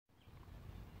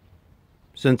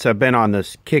Since I've been on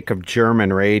this kick of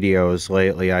German radios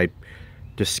lately, I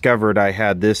discovered I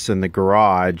had this in the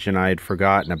garage and I had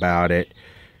forgotten about it.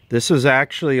 This is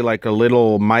actually like a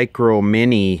little micro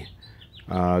mini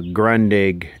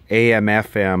Grundig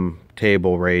AM/FM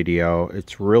table radio.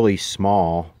 It's really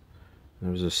small.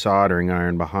 There's a soldering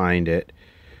iron behind it.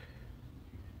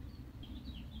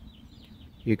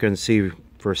 You can see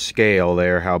for scale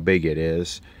there how big it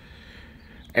is.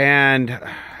 And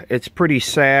it's pretty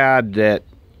sad that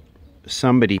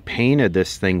somebody painted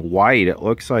this thing white. It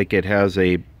looks like it has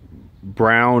a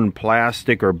brown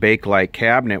plastic or bakelite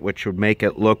cabinet, which would make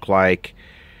it look like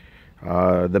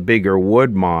the bigger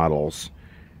wood models.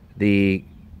 The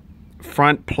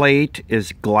front plate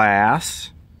is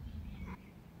glass.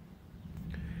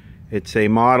 It's a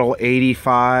model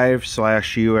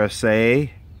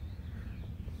 85/USA.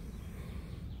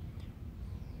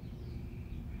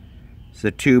 It's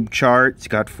a tube chart. It's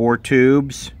got 4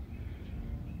 tubes.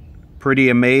 Pretty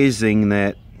amazing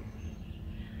that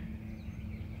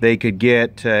they could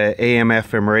get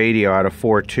AM/FM radio out of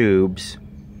 4 tubes.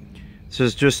 This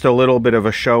is just a little bit of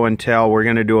a show and tell. We're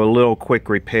going to do a little quick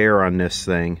repair on this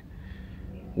thing.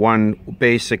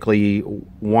 Basically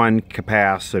one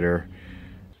capacitor.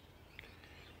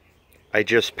 I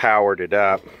just powered it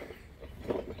up.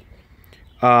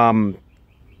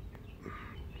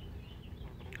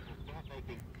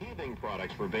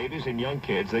 Products for babies and young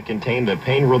kids that contain the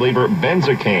pain reliever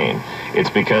benzocaine. It's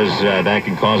because that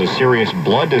can cause a serious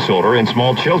blood disorder in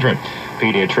small children.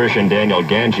 Pediatrician Daniel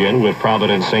Gangian with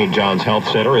Providence St. John's Health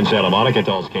Center in Santa Monica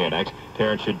tells KNX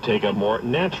parents should take a more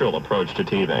natural approach to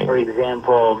teething. For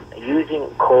example, using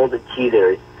cold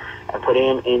teethers and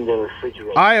putting them in the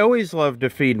refrigerator. I always love to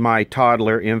feed my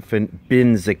toddler infant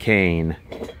benzocaine.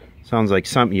 Sounds like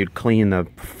something you'd clean the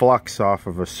flux off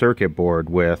of a circuit board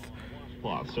with.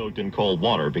 Cloth soaked in cold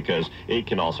water because it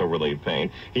can also relieve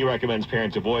pain. He recommends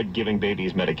parents avoid giving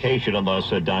babies medication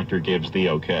unless a doctor gives the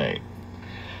okay.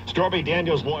 Stormy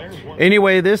Daniels' lawyers...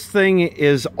 Anyway, this thing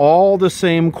is all the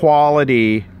same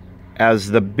quality as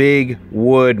the big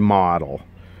wood model.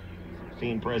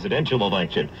 Presidential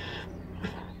election.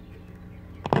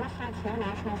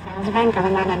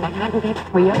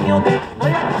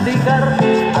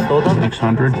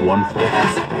 600,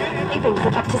 140.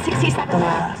 Up to 67.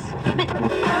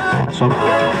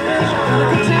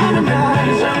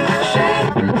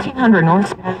 1500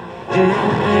 North.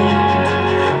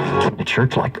 The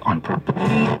church, like, on purpose.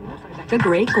 The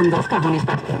great con dos cajones.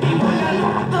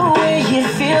 The way it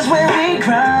feels when we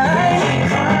cry.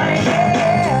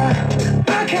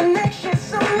 Our connection's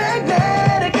so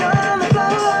magnetic on the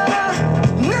floor.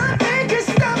 Nothing can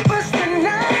stop us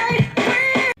tonight.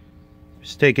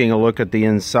 Just taking a look at the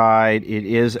inside, it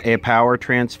is a power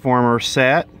transformer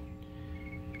set.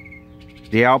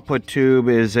 The output tube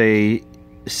is a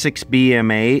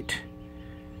 6BM8.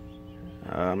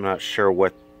 I'm not sure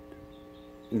what...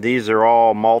 These are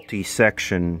all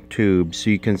multi-section tubes, so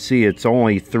you can see it's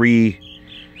only three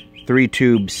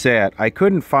tube set. I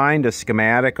couldn't find a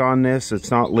schematic on this.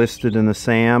 It's not listed in the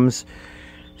SAMs.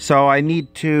 So I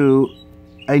need to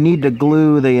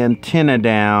glue the antenna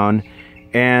down,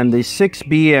 and the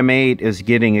 6BM8 is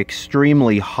getting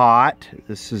extremely hot.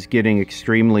 This is getting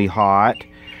extremely hot.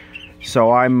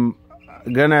 So I'm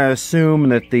gonna assume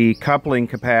that the coupling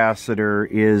capacitor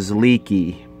is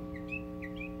leaky.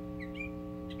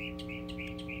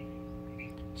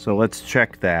 So let's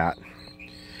check that.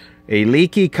 A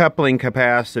leaky coupling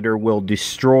capacitor will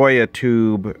destroy a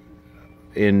tube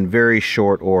in very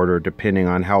short order depending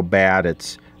on how bad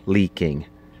it's leaking.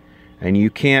 And you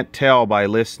can't tell by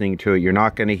listening to it. You're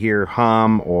not going to hear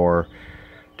hum or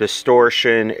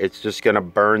distortion. It's just going to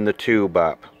burn the tube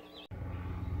up.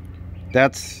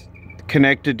 That's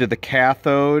connected to the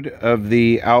cathode of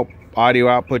the audio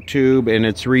output tube, and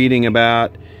it's reading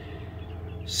about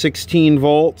 16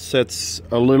 volts. That's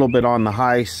a little bit on the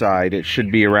high side. It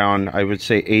should be around, I would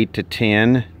say, 8 to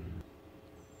 10.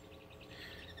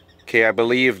 Okay, I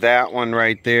believe that one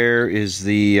right there is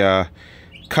the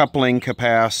coupling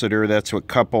capacitor. That's what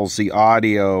couples the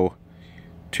audio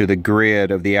to the grid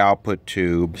of the output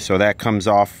tube. So that comes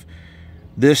off.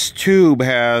 This tube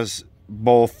has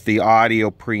both the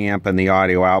audio preamp and the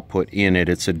audio output in it.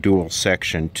 It's a dual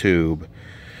section tube,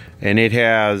 and it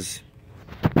has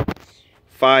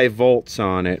 5 volts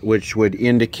on it, which would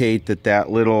indicate that that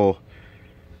little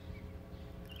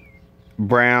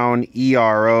brown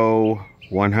ERO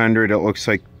 100, it looks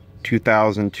like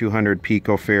 2,200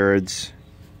 picofarads,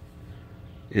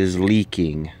 is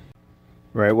leaking.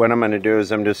 Right, what I'm going to do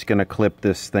is I'm just going to clip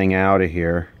this thing out of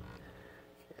here,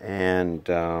 and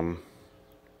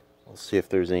We'll see if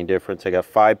there's any difference. I got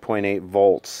 5.8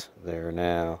 volts there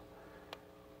now.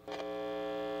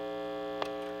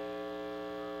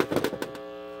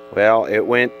 Well, it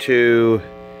went to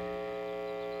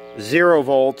 0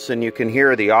 volts, and you can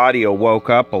hear the audio woke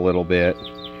up a little bit.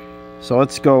 So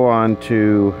let's go on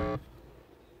to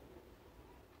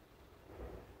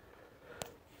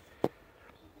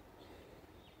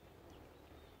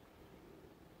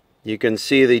you can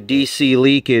see the DC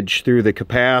leakage through the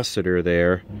capacitor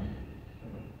there.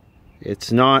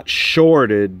 It's not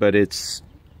shorted, but it's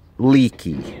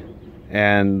leaky,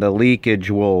 and the leakage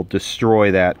will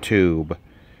destroy that tube.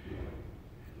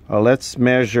 Let's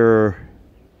measure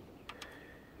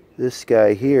this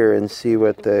guy here and see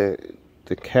what the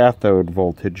cathode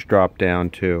voltage dropped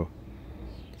down to.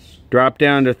 Dropped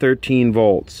down to 13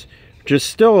 volts.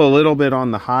 Just still a little bit on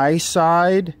the high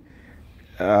side.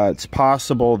 It's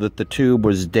possible that the tube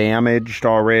was damaged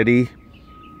already.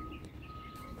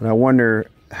 And I wonder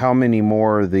how many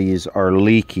more of these are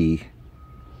leaky.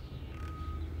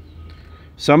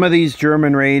 Some of these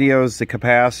German radios, the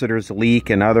capacitors leak,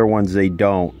 and other ones they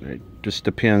don't. It just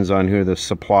depends on who the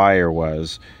supplier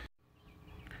was.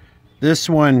 This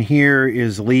one here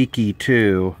is leaky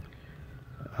too.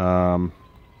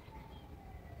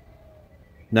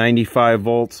 95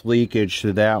 volts leakage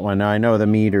to that one. Now, I know the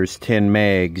meter's 10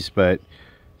 megs, but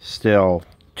still,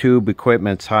 tube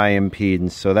equipment's high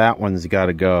impedance, so that one's got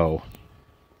to go.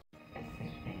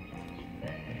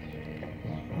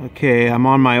 Okay, I'm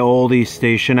on my oldie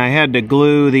station. I had to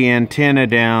glue the antenna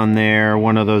down there.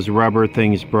 One of those rubber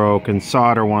things broke, and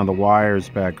solder one of the wires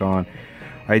back on.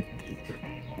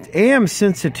 AM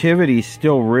sensitivity is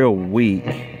still real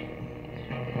weak.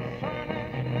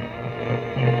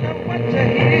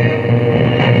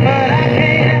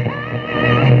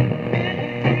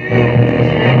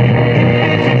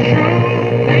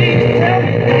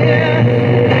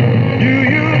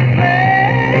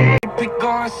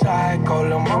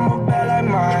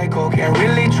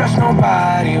 Trust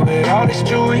nobody with all this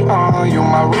jewelry on you.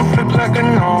 My roof look like a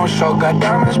no-show. Got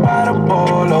diamonds by the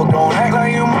bolo. Don't act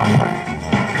like you my friend.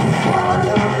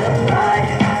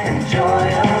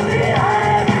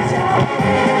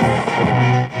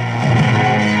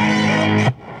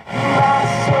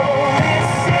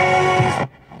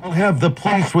 I'll have the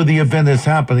place where the event is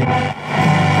happening.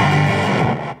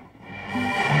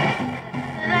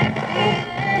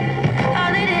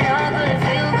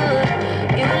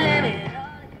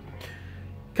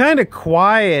 Kind of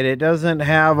quiet. It doesn't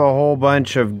have a whole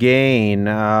bunch of gain.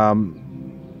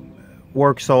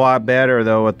 Works a lot better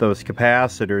though with those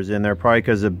capacitors in there, probably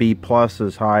because the B plus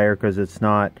is higher because it's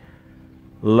not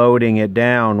loading it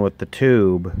down with the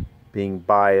tube being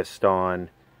biased on.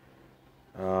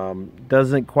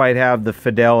 Doesn't quite have the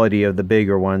fidelity of the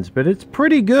bigger ones, but it's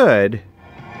pretty good.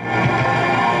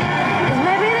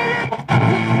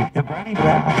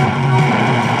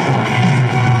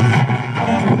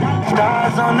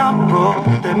 Stars on the roof,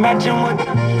 they're matching with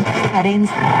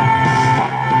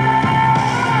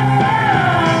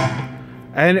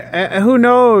and who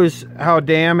knows how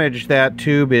damaged that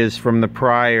tube is from the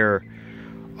prior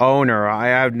owner. I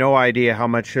have no idea how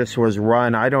much this was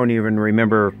run. I don't even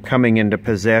remember coming into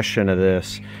possession of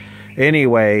this.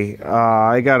 Anyway,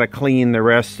 I gotta clean the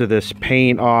rest of this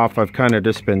paint off. I've kind of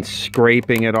just been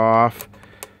scraping it off.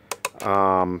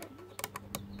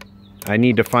 I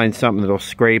need to find something that'll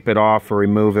scrape it off or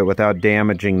remove it without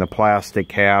damaging the plastic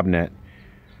cabinet.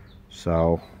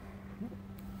 So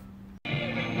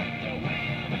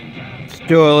let's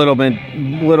do a little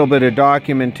bit of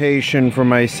documentation for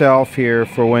myself here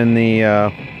for when the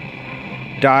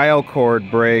dial cord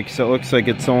breaks. It looks like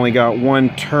it's only got one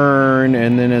turn,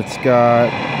 and then it's got...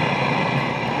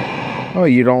 Oh,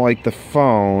 you don't like the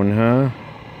phone, huh?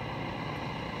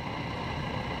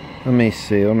 Let me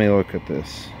see. Let me look at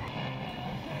this.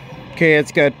 Okay,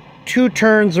 it's got 2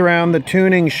 turns around the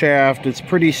tuning shaft. It's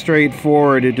pretty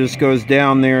straightforward. It just goes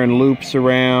down there and loops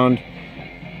around.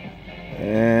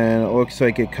 And it looks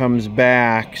like it comes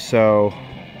back. So,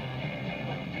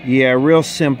 yeah, real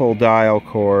simple dial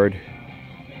cord.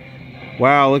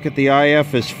 Wow, look at the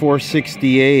IF is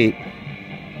 468.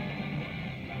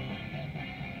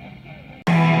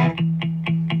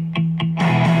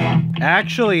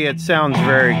 Actually, it sounds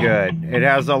very good. It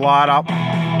has a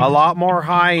lot more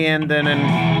high end than an...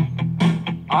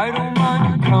 I don't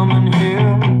mind coming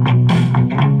here,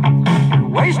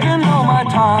 wasting all my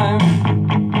time.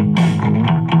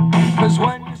 'Cause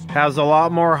when you has a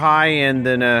lot more high end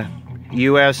than a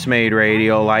US made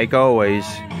radio, like always.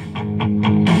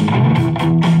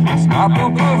 it's not the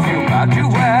perfume that you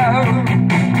wear.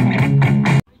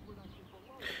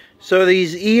 So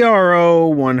these ERO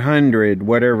 100,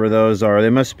 whatever those are, they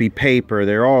must be paper.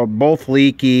 They're all both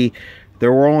leaky.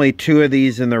 There were only 2 of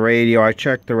these in the radio. I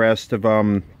checked the rest of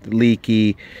them,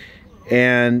 leaky.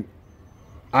 And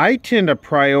I tend to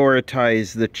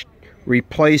prioritize the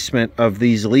replacement of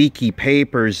these leaky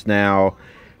papers now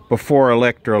before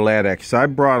electrolytics. I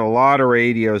brought a lot of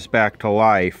radios back to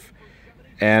life,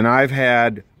 and I've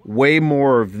had way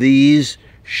more of these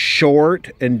short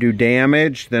and do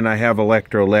damage than I have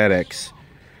electrolytics.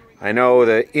 I know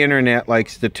the internet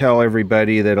likes to tell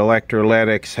everybody that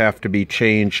electrolytics have to be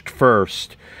changed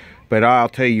first, but I'll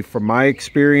tell you from my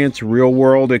experience, real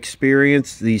world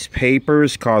experience, these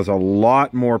papers cause a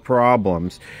lot more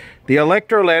problems. The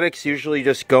electrolytics usually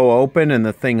just go open and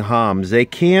the thing hums. They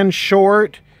can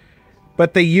short,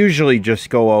 but they usually just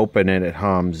go open and it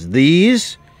hums.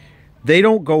 These, they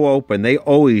don't go open, they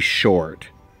always short.